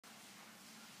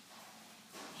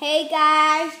Hey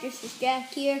guys, this is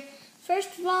Jack here.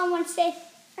 First of all, I want to say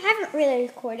I haven't really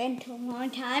recorded in a long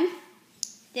time.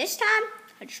 This time,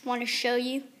 I just want to show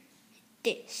you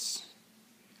this.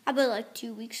 I built it like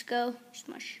 2 weeks ago. Just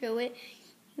want to show it.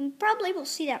 You probably will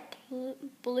see that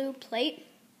blue plate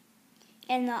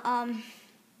in the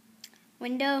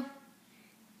window.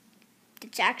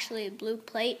 It's actually a blue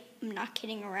plate. I'm not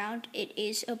kidding around. It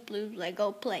is a blue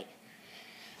Lego plate.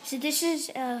 So this is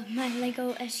my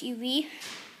Lego SUV.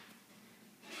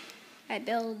 I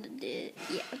built it,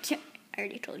 yeah, I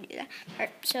already told you that.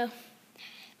 Alright, so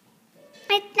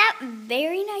it's not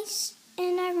very nice,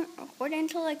 and I haven't recorded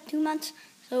until like 2 months.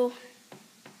 So,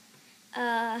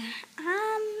 I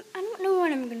don't know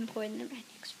when I'm going to record in my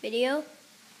next video,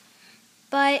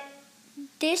 but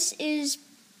this is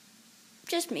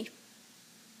just me.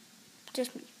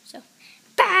 So,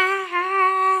 bye!